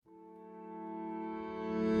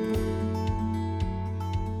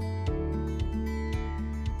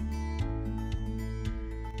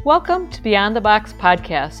Welcome to Beyond the Box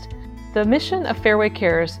podcast. The mission of Fairway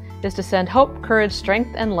Cares is to send hope, courage,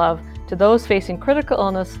 strength, and love to those facing critical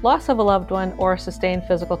illness, loss of a loved one, or sustained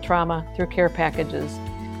physical trauma through care packages.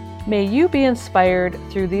 May you be inspired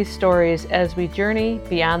through these stories as we journey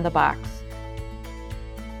beyond the box.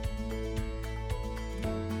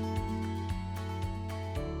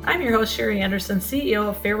 I'm your host, Sherry Anderson, CEO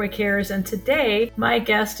of Fairway Cares, and today my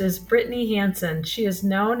guest is Brittney Hanson. She is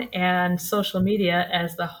known on social media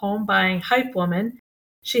as the home buying hype woman.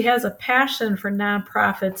 She has a passion for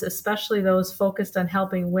nonprofits, especially those focused on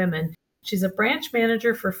helping women. She's a branch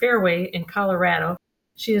manager for Fairway in Colorado.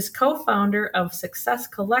 She is co-founder of Success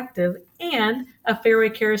Collective and a Fairway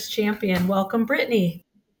Cares champion. Welcome, Brittney.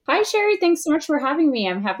 Hi, Sherry. Thanks so much for having me.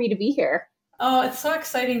 I'm happy to be here. Oh, it's so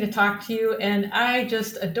exciting to talk to you, and I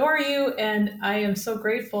just adore you, and I am so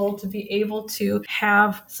grateful to be able to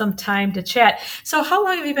have some time to chat. So how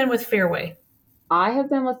long have you been with Fairway? I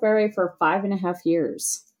have been with Fairway for 5.5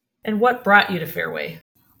 years. And what brought you to Fairway?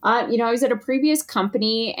 I was at a previous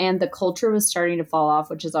company and the culture was starting to fall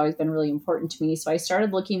off, which has always been really important to me. So I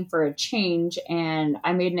started looking for a change, and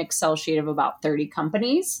I made an Excel sheet of about 30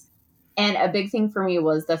 companies. And a big thing for me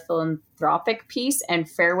was the philanthropic piece, and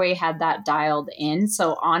Fairway had that dialed in.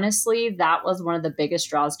 So honestly, that was one of the biggest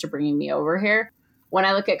draws to bringing me over here. When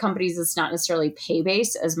I look at companies, it's not necessarily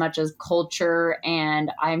pay-based as much as culture,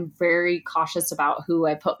 and I'm very cautious about who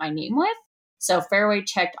I put my name with. So Fairway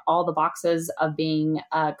checked all the boxes of being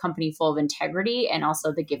a company full of integrity and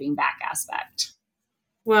also the giving back aspect.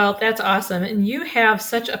 Well, that's awesome. And you have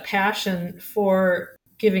such a passion for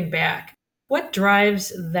giving back. What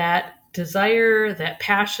drives that desire, that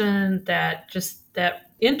passion, that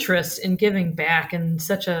interest in giving back in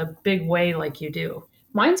such a big way like you do?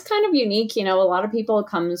 Mine's kind of unique. A lot of people, it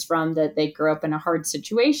comes from that they grew up in a hard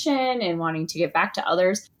situation and wanting to give back to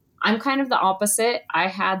others. I'm kind of the opposite. I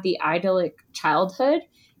had the idyllic childhood.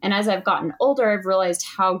 And as I've gotten older, I've realized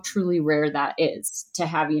how truly rare that is to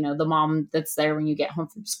have, the mom that's there when you get home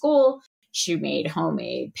from school. She made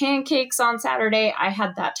homemade pancakes on Saturday. I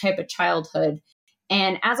had that type of childhood.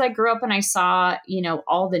 And as I grew up and I saw,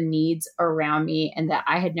 all the needs around me and that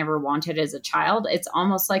I had never wanted as a child, it's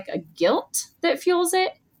almost like a guilt that fuels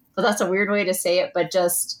it. So that's a weird way to say it, but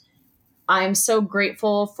just I'm so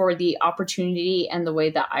grateful for the opportunity and the way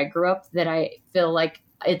that I grew up that I feel like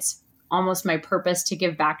it's almost my purpose to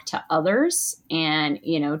give back to others and,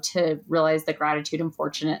 to realize the gratitude and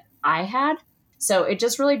fortunate I had. So it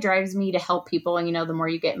just really drives me to help people. And, the more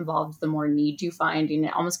you get involved, the more need you find, and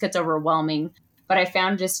it almost gets overwhelming. But I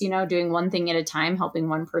found just, doing one thing at a time, helping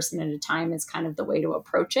one person at a time is kind of the way to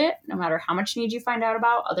approach it, no matter how much need you find out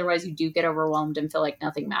about. Otherwise, you do get overwhelmed and feel like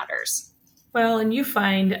nothing matters. Well, and you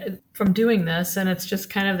find from doing this, and it's just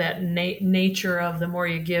kind of that nature of the more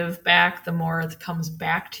you give back, the more it comes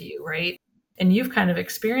back to you, right? And you've kind of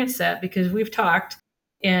experienced that because we've talked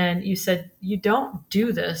and you said you don't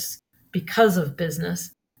do this because of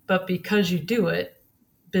business, but because you do it,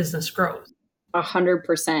 business grows.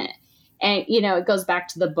 100%. And, it goes back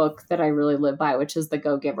to the book that I really live by, which is The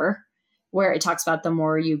Go-Giver, where it talks about the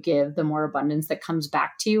more you give, the more abundance that comes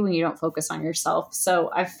back to you when you don't focus on yourself.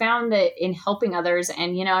 So I've found that in helping others,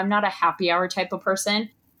 and, I'm not a happy hour type of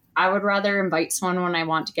person. I would rather invite someone when I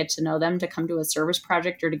want to get to know them to come to a service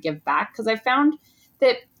project or to give back. Because I found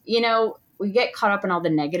that, we get caught up in all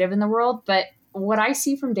the negative in the world, but what I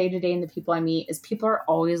see from day to day and the people I meet is people are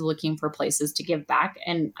always looking for places to give back.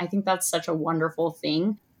 And I think that's such a wonderful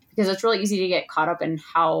thing because it's really easy to get caught up in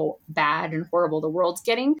how bad and horrible the world's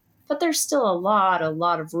getting. But there's still a lot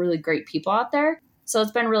of really great people out there. So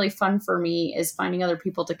it's been really fun for me is finding other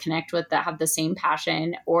people to connect with that have the same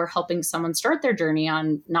passion or helping someone start their journey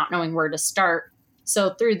on not knowing where to start.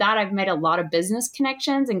 So through that, I've made a lot of business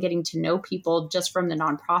connections and getting to know people just from the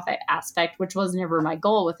nonprofit aspect, which was never my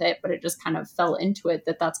goal with it, but it just kind of fell into it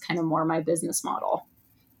that's kind of more my business model.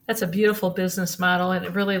 That's a beautiful business model, and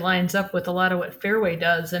it really lines up with a lot of what Fairway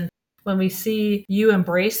does. And when we see you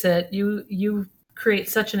embrace it, you create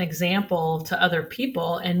such an example to other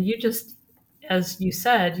people, and you just, as you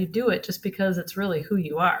said, you do it just because it's really who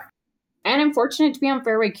you are. And I'm fortunate to be on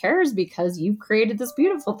Fairway Cares because you've created this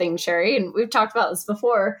beautiful thing, Sherry. And we've talked about this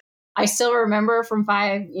before. I still remember from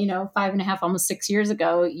 5.5, almost 6 years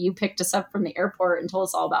ago, you picked us up from the airport and told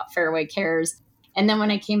us all about Fairway Cares. And then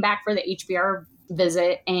when I came back for the HBR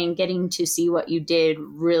visit and getting to see what you did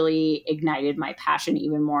really ignited my passion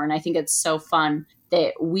even more. And I think it's so fun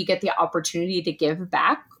that we get the opportunity to give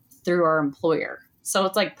back through our employer. So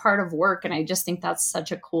it's like part of work. And I just think that's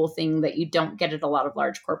such a cool thing that you don't get at a lot of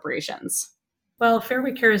large corporations. Well,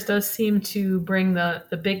 Fairway Cares does seem to bring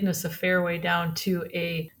the bigness of Fairway down to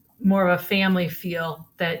a more of a family feel,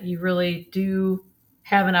 that you really do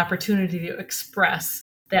have an opportunity to express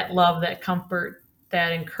that love, that comfort,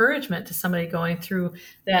 that encouragement to somebody going through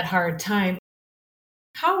that hard time.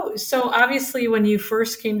 So obviously when you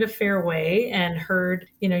first came to Fairway and heard,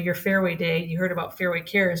 your Fairway Day, you heard about Fairway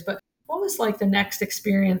Cares, but what was like the next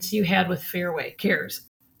experience you had with Fairway Cares?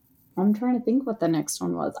 I'm trying to think what the next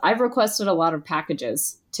one was. I've requested a lot of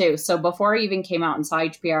packages too. So before I even came out and saw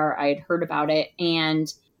HBR, I had heard about it.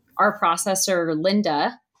 And our processor,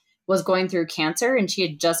 Linda, was going through cancer and she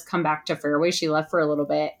had just come back to Fairway. She left for a little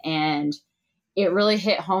bit. And it really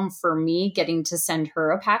hit home for me getting to send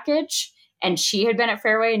her a package. And she had been at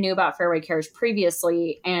Fairway and knew about Fairway Cares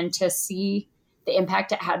previously. And to see the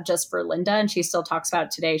impact it had just for Linda, and she still talks about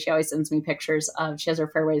it today. She always sends me pictures of, she has her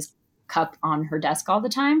Fairways cup on her desk all the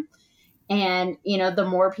time. And, the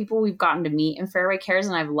more people we've gotten to meet in Fairway Cares,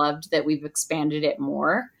 and I've loved that we've expanded it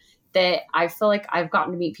more, that I feel like I've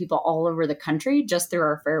gotten to meet people all over the country just through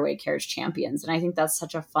our Fairway Cares champions. And I think that's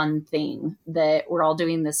such a fun thing, that we're all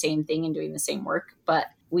doing the same thing and doing the same work, but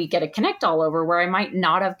we get to connect all over, where I might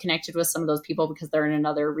not have connected with some of those people because they're in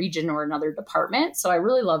another region or another department. So I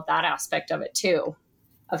really love that aspect of it too,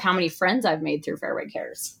 of how many friends I've made through Fairway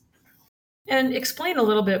Cares. And explain a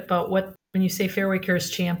little bit about when you say Fairway Cares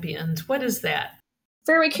champions, what is that?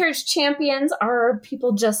 Fairway Cares champions are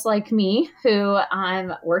people just like me who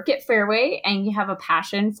work at Fairway and you have a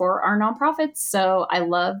passion for our nonprofits. So I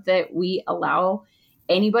love that we allow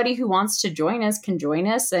anybody who wants to join us can join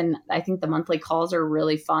us. And I think the monthly calls are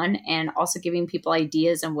really fun, and also giving people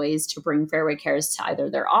ideas and ways to bring Fairway Cares to either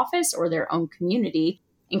their office or their own community,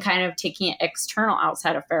 and kind of taking it external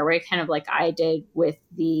outside of Fairway, kind of like I did with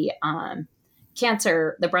the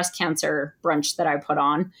breast cancer brunch that I put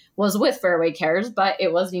on was with Fairway Cares, but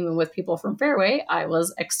it wasn't even with people from Fairway. I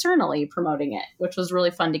was externally promoting it, which was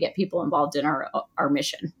really fun to get people involved in our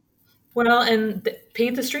mission. Well, and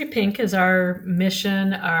Paint the Street Pink is our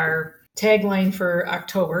mission, our tagline for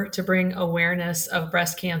October, to bring awareness of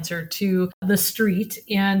breast cancer to the street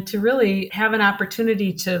and to really have an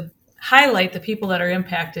opportunity to highlight the people that are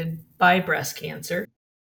impacted by breast cancer.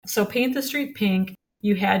 So Paint the Street Pink,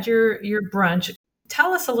 you had your brunch.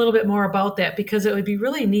 Tell us a little bit more about that, because it would be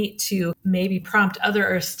really neat to maybe prompt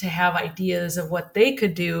others to have ideas of what they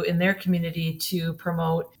could do in their community to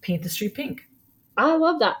promote Paint the Street Pink. I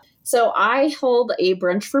love that. So I hold a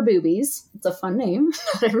brunch for boobies. It's a fun name.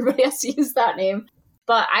 Not everybody has to use that name.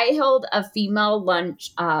 But I held a female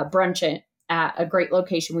brunch at a great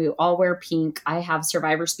location. We all wear pink. I have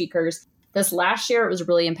survivor speakers. This last year, it was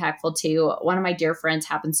really impactful too. One of my dear friends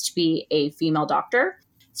happens to be a female doctor.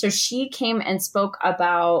 So she came and spoke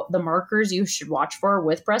about the markers you should watch for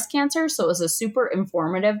with breast cancer. So it was a super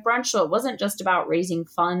informative brunch. So it wasn't just about raising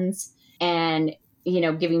funds and,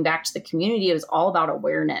 giving back to the community. It was all about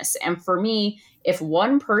awareness. And for me, if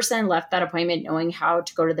one person left that appointment knowing how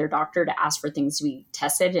to go to their doctor to ask for things to be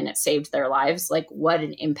tested and it saved their lives, like what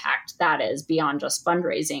an impact that is beyond just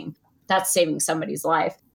fundraising. That's saving somebody's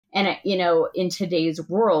life. And, in today's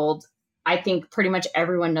world, I think pretty much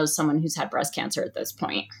everyone knows someone who's had breast cancer at this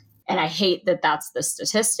point. And I hate that that's the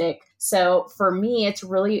statistic. So for me, it's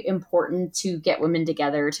really important to get women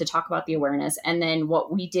together to talk about the awareness. And then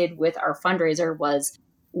what we did with our fundraiser was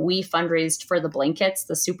we fundraised for the blankets,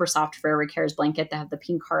 the super soft Fairway Cares blanket that have the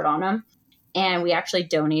pink heart on them. And we actually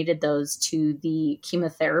donated those to the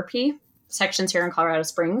chemotherapy sections here in Colorado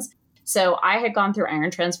Springs. So I had gone through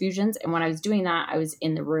iron transfusions. And when I was doing that, I was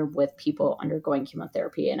in the room with people undergoing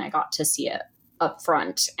chemotherapy, and I got to see it up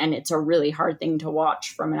front. And it's a really hard thing to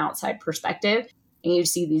watch from an outside perspective. And you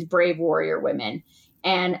see these brave warrior women.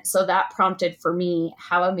 And so that prompted for me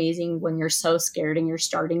how amazing when you're so scared and you're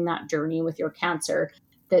starting that journey with your cancer,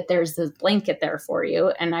 that there's this blanket there for you.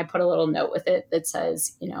 And I put a little note with it that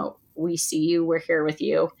says, we see you, we're here with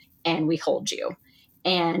you, and we hold you.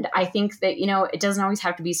 And I think that, it doesn't always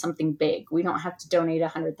have to be something big. We don't have to donate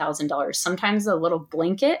 $100,000. Sometimes a little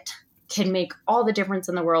blanket can make all the difference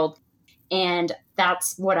in the world. And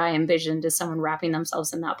that's what I envisioned, is someone wrapping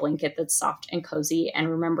themselves in that blanket that's soft and cozy, and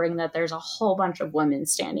remembering that there's a whole bunch of women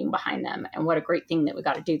standing behind them. And what a great thing that we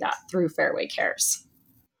got to do that through Fairway Cares.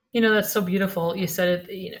 That's so beautiful. You said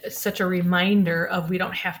it, it's such a reminder of we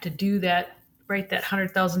don't have to do that, write that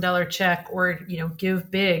 $100,000 check or, give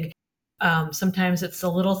big. Sometimes it's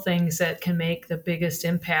the little things that can make the biggest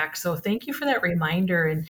impact. So thank you for that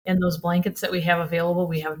reminder. And those blankets that we have available,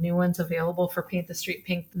 we have new ones available for Paint the Street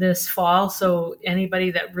Pink this fall. So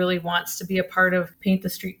anybody that really wants to be a part of Paint the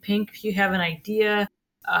Street Pink, if you have an idea,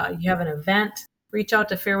 you have an event, reach out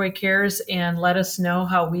to Fairway Cares and let us know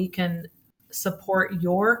how we can support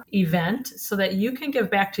your event so that you can give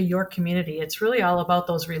back to your community. It's really all about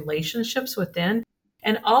those relationships within.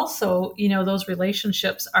 And also, those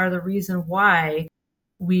relationships are the reason why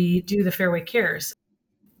we do the Fairway Cares.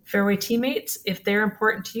 Fairway teammates, if they're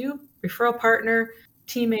important to you, referral partner,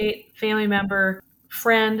 teammate, family member,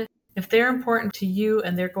 friend, if they're important to you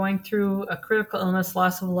and they're going through a critical illness,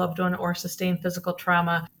 loss of a loved one, or sustained physical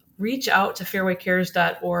trauma, reach out to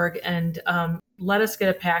fairwaycares.org and let us get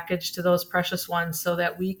a package to those precious ones so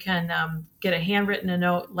that we can get a handwritten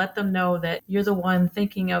note, let them know that you're the one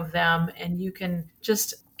thinking of them, and you can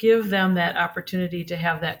just give them that opportunity to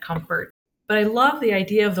have that comfort. But I love the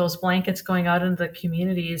idea of those blankets going out into the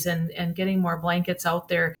communities and getting more blankets out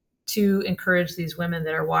there to encourage these women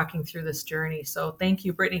that are walking through this journey. So thank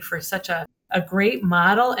you, Brittney, for such a great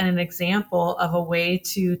model and an example of a way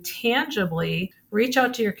to tangibly reach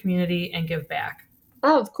out to your community and give back.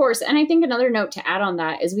 Oh, of course. And I think another note to add on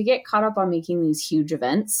that is we get caught up on making these huge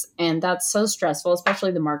events, and that's so stressful,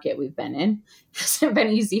 especially the market we've been in. It hasn't been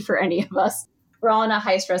easy for any of us. We're all in a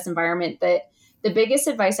high stress environment. That the biggest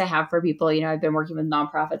advice I have for people, I've been working with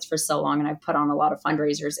nonprofits for so long and I've put on a lot of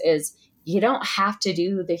fundraisers, is you don't have to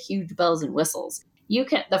do the huge bells and whistles. You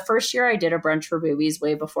can. The first year I did a brunch for boobies,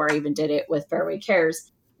 way before I even did it with Fairway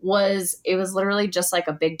Cares, it was literally just like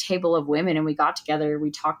a big table of women, and we got together, we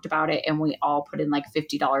talked about it, and we all put in like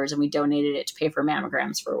 $50 and we donated it to pay for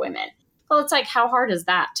mammograms for women. Well, it's like, how hard is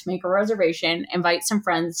that to make a reservation, invite some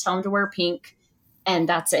friends, tell them to wear pink, and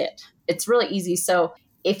that's it. It's really easy. So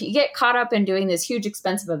if you get caught up in doing this huge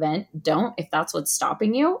expensive event, don't, if that's what's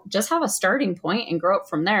stopping you, just have a starting point and grow up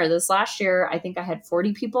from there. This last year, I think I had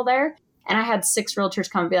 40 people there, and I had 6 realtors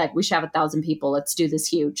come and be like, we should have 1,000 people. Let's do this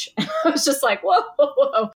huge. I was just like, whoa, whoa,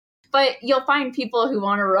 whoa. But you'll find people who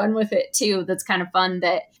want to run with it too. That's kind of fun.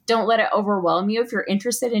 That don't let it overwhelm you. If you're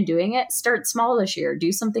interested in doing it, start small this year.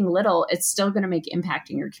 Do something little. It's still going to make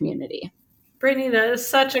impact in your community. Brittney, that is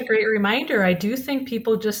such a great reminder. I do think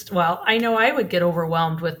people I know I would get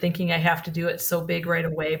overwhelmed with thinking I have to do it so big right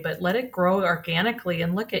away, but let it grow organically,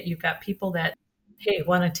 and look at, you've got people that, hey,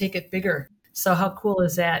 want to take it bigger. So how cool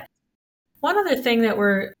is that? One other thing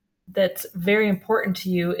that's very important to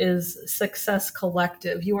you is Success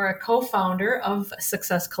Collective. You are a co-founder of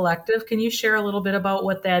Success Collective. Can you share a little bit about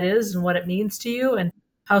what that is and what it means to you and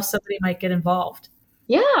how somebody might get involved?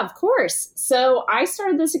 Yeah, of course. So I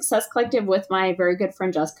started the Success Collective with my very good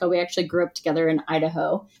friend, Jessica. We actually grew up together in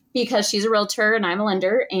Idaho because she's a realtor and I'm a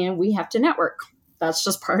lender, and we have to network. That's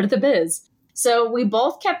just part of the biz. So we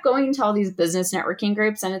both kept going to all these business networking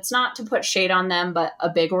groups, and it's not to put shade on them, but a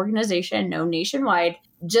big organization, no nationwide,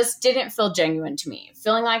 just didn't feel genuine to me.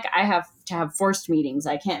 Feeling like I have to have forced meetings.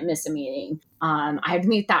 I can't miss a meeting. I have to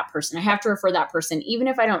meet that person. I have to refer that person. Even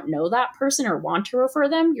if I don't know that person or want to refer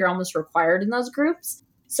them, you're almost required in those groups.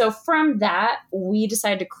 So from that, we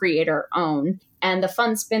decided to create our own. And the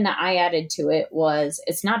fun spin that I added to it was,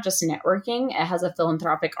 it's not just networking. It has a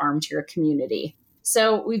philanthropic arm to your community.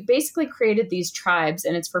 So we've basically created these tribes,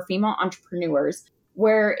 and it's for female entrepreneurs,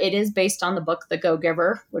 where it is based on the book, The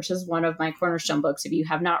Go-Giver, which is one of my cornerstone books. If you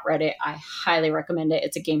have not read it, I highly recommend it.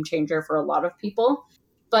 It's a game changer for a lot of people.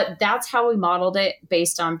 But that's how we modeled it,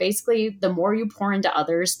 based on basically the more you pour into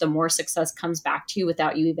others, the more success comes back to you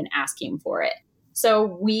without you even asking for it. So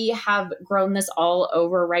we have grown this all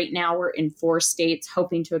over. Right now, we're in 4 states,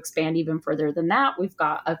 hoping to expand even further than that. We've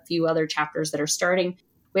got a few other chapters that are starting.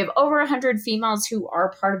 We have over 100 females who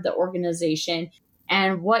are part of the organization.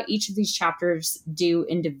 And what each of these chapters do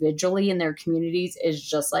individually in their communities is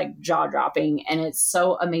just like jaw-dropping. And it's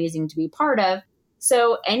so amazing to be part of.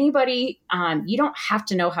 So anybody, you don't have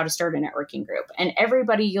to know how to start a networking group. And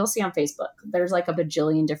everybody you'll see on Facebook, there's like a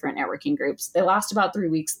bajillion different networking groups. They last about 3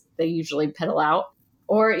 weeks. They usually piddle out,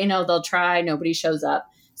 or, they'll try, nobody shows up.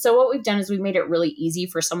 So what we've done is we've made it really easy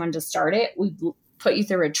for someone to start it. We've put you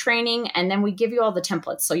through a training, and then we give you all the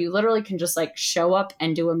templates. So you literally can just like show up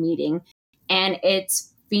and do a meeting. And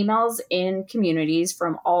it's females in communities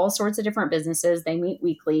from all sorts of different businesses. They meet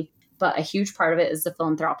weekly, but a huge part of it is the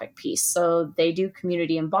philanthropic piece. So they do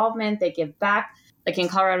community involvement. They give back. Like in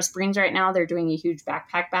Colorado Springs right now, they're doing a huge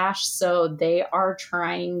backpack bash. So they are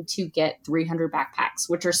trying to get 300 backpacks,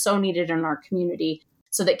 which are so needed in our community,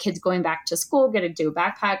 so that kids going back to school get to do a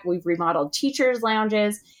backpack. We've remodeled teachers'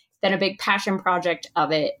 lounges. Then a big passion project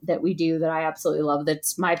of it that we do that I absolutely love,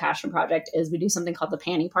 that's my passion project, is we do something called the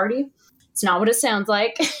Panty Party. It's not what it sounds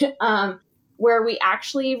like, where we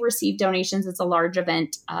actually receive donations. It's a large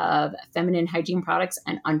event of feminine hygiene products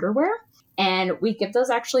and underwear. And we give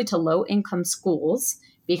those actually to low-income schools,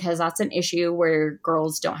 because that's an issue where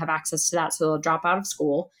girls don't have access to that, so they'll drop out of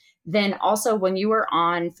school. Then also when you are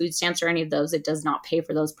on food stamps or any of those, it does not pay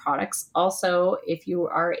for those products. Also, if you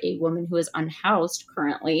are a woman who is unhoused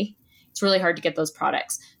currently, it's really hard to get those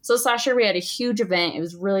products. So last year we had a huge event. It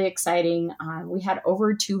was really exciting. We had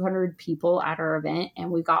over 200 people at our event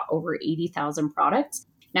and we got over 80,000 products.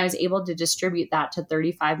 And I was able to distribute that to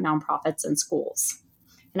 35 nonprofits and schools.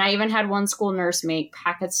 And I even had one school nurse make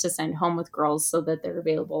packets to send home with girls so that they're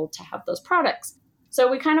available to have those products.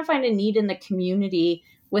 So we kind of find a need in the community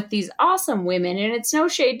with these awesome women, and it's no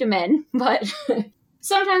shade to men, but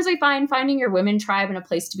sometimes we find finding your women tribe and a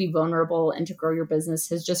place to be vulnerable and to grow your business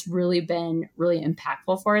has just really been really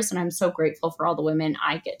impactful for us. And I'm so grateful for all the women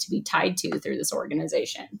I get to be tied to through this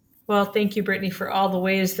organization. Well, thank you, Brittney, for all the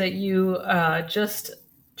ways that you just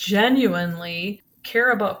genuinely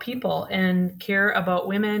care about people and care about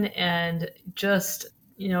women and just,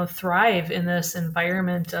 thrive in this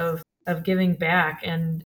environment of giving back.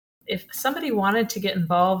 And if somebody wanted to get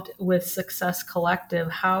involved with Success Collective,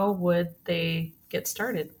 how would they get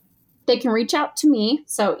started? They can reach out to me,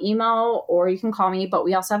 so email or you can call me, but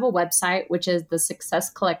we also have a website, which is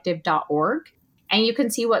thesuccesscollective.org. And you can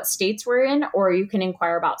see what states we're in, or you can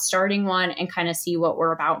inquire about starting one and kind of see what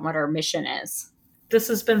we're about and what our mission is. This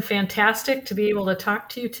has been fantastic to be able to talk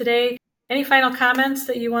to you today. Any final comments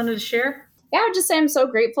that you wanted to share? Yeah, I would just say I'm so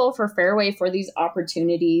grateful for Fairway for these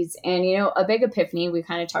opportunities. And, a big epiphany, we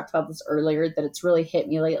kind of talked about this earlier, that it's really hit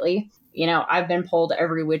me lately. I've been pulled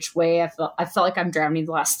every which way. I felt like I'm drowning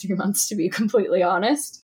the last 3 months, to be completely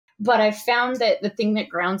honest. But I've found that the thing that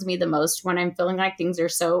grounds me the most when I'm feeling like things are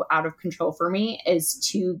so out of control for me is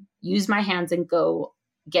to use my hands and go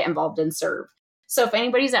get involved and serve. So if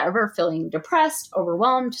anybody's ever feeling depressed,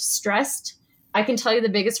 overwhelmed, stressed, I can tell you the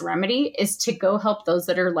biggest remedy is to go help those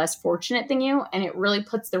that are less fortunate than you. And it really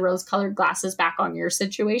puts the rose-colored glasses back on your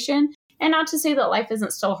situation. And not to say that life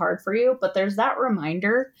isn't still hard for you, but there's that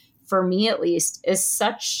reminder, for me at least,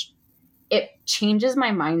 it changes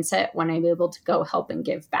my mindset when I'm able to go help and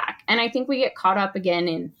give back. And I think we get caught up again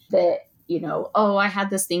in that, I had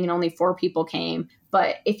this thing and only 4 people came.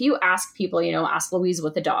 But if you ask people, ask Louise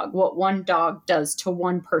with a dog, what one dog does to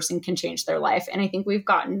one person can change their life. And I think we've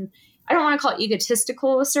gotten, I don't want to call it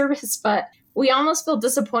egotistical with service, but we almost feel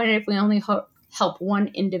disappointed if we only help one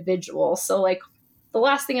individual. So the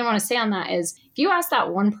last thing I want to say on that is if you ask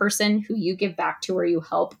that one person who you give back to or you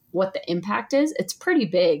help what the impact is, it's pretty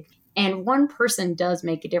big. And one person does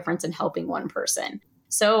make a difference in helping one person.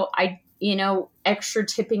 So extra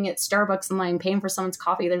tipping at Starbucks in line, paying for someone's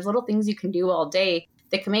coffee. There's little things you can do all day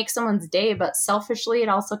that can make someone's day, but selfishly, it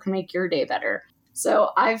also can make your day better.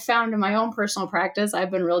 So I've found in my own personal practice,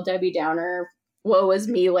 I've been real Debbie Downer, woe is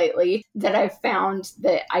me lately, that I've found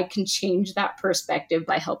that I can change that perspective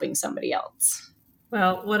by helping somebody else.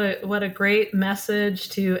 Well, what a great message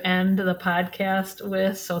to end the podcast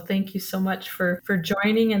with. So thank you so much for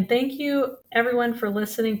joining. And thank you, everyone, for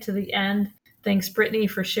listening to the end. Thanks, Brittney,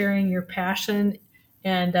 for sharing your passion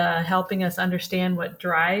and helping us understand what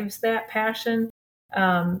drives that passion.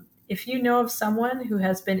 If you know of someone who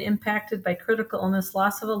has been impacted by critical illness,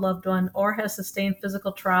 loss of a loved one, or has sustained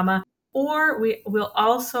physical trauma, or we will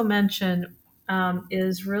also mention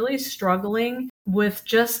is really struggling with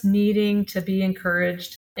just needing to be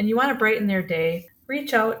encouraged, and you want to brighten their day,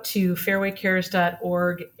 reach out to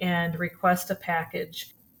fairwaycares.org and request a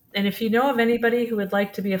package. And if you know of anybody who would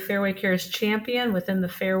like to be a Fairway Cares champion within the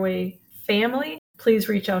Fairway family, please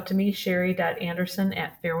reach out to me,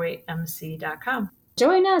 sherry.anderson@fairwaymc.com.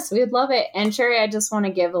 Join us. We would love it. And Sherry, I just want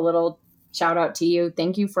to give a little shout out to you.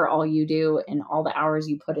 Thank you for all you do and all the hours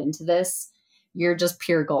you put into this. You're just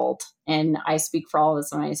pure gold. And I speak for all of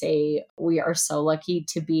us when I say we are so lucky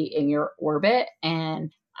to be in your orbit.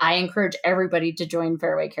 And I encourage everybody to join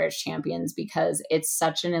Fairway Cares Champions because it's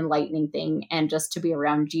such an enlightening thing. And just to be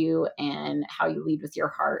around you and how you lead with your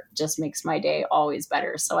heart just makes my day always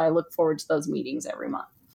better. So I look forward to those meetings every month.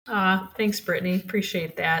 Thanks, Brittney.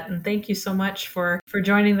 Appreciate that. And thank you so much for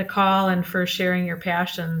joining the call and for sharing your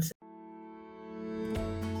passions.